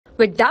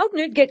With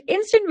Doubtnut, get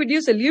instant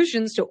video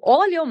solutions to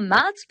all your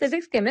maths,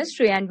 physics,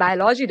 chemistry, and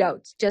biology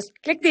doubts. Just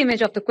click the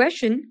image of the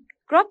question,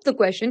 crop the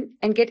question,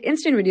 and get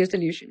instant video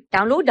solution.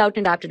 Download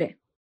Doubtnut app today.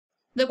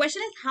 The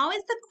question is, how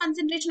is the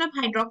concentration of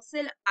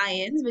hydroxyl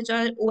ions, which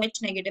are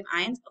OH negative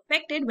ions,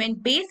 affected when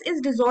base is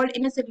dissolved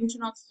in a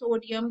solution of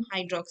sodium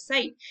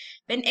hydroxide?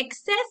 When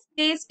excess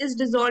base is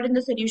dissolved in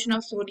the solution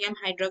of sodium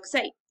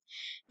hydroxide.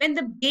 When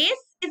the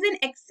base is in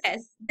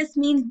excess, this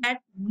means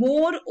that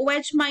more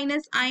OH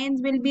minus ions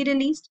will be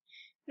released,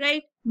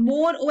 right?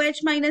 More OH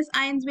minus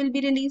ions will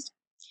be released.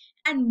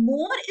 And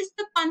more is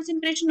the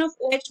concentration of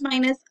OH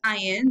minus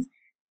ions,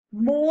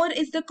 more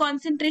is the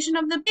concentration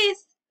of the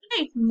base.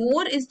 Right,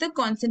 more is the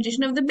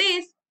concentration of the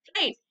base,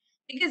 right?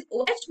 Because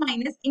OH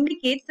minus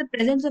indicates the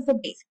presence of a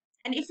base.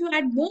 And if you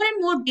add more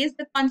and more base,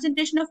 the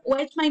concentration of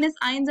OH minus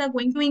ions are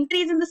going to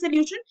increase in the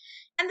solution.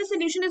 And the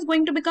solution is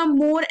going to become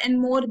more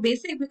and more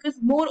basic because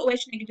more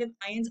OH negative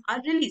ions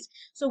are released.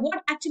 So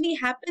what actually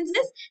happens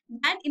is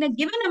that in a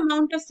given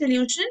amount of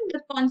solution, the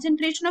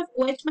concentration of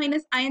OH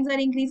minus ions are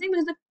increasing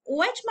because the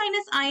OH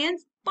minus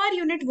ions per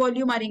unit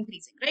volume are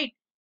increasing, right?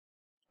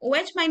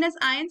 OH minus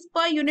ions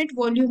per unit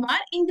volume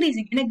are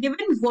increasing. In a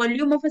given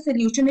volume of a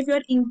solution, if you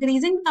are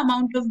increasing the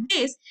amount of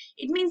base,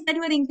 it means that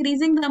you are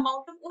increasing the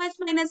amount of OH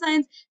minus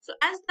ions. So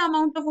as the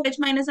amount of OH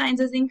minus ions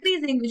is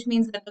increasing, which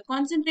means that the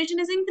concentration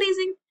is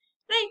increasing,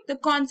 right? The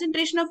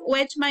concentration of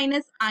OH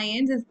minus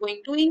ions is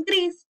going to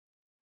increase,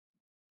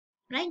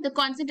 right? The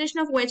concentration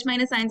of OH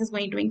minus ions is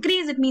going to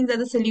increase. It means that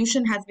the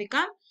solution has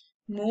become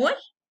more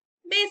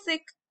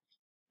basic,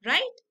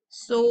 right?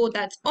 So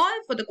that's all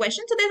for the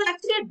question. So there's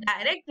actually a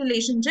direct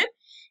relationship.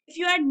 If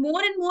you add more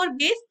and more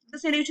base, the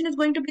solution is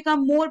going to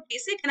become more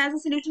basic. And as the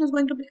solution is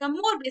going to become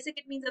more basic,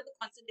 it means that the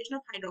concentration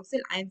of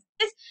hydroxyl ions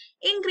is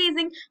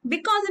increasing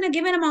because in a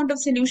given amount of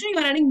solution, you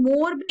are adding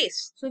more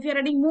base. So if you're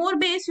adding more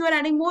base, you are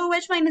adding more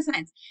OH minus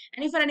ions.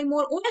 And if you're adding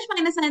more OH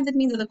minus ions, it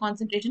means that the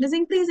concentration is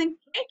increasing,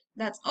 right?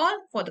 That's all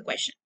for the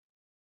question.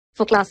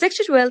 For class 6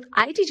 to 12,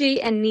 IIT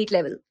JEE and NEET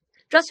level.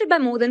 Trusted by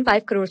more than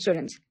 5 crore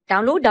students.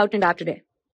 Download Doubtnut app today.